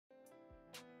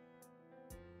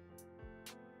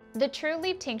The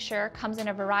Trulieve tincture comes in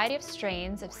a variety of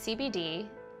strains of CBD,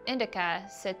 indica,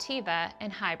 sativa,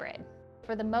 and hybrid.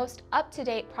 For the most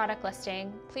up-to-date product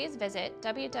listing, please visit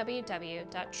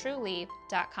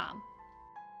www.trulieve.com.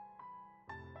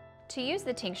 To use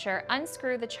the tincture,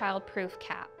 unscrew the child-proof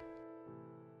cap.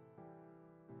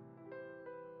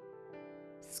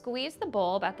 Squeeze the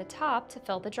bulb at the top to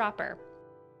fill the dropper.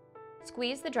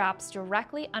 Squeeze the drops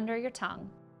directly under your tongue.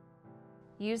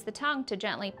 Use the tongue to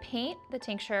gently paint the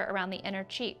tincture around the inner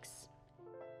cheeks.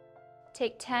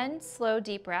 Take 10 slow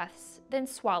deep breaths, then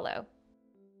swallow.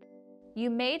 You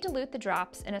may dilute the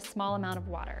drops in a small amount of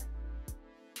water.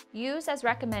 Use as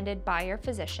recommended by your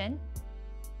physician.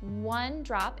 1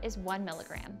 drop is 1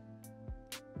 milligram.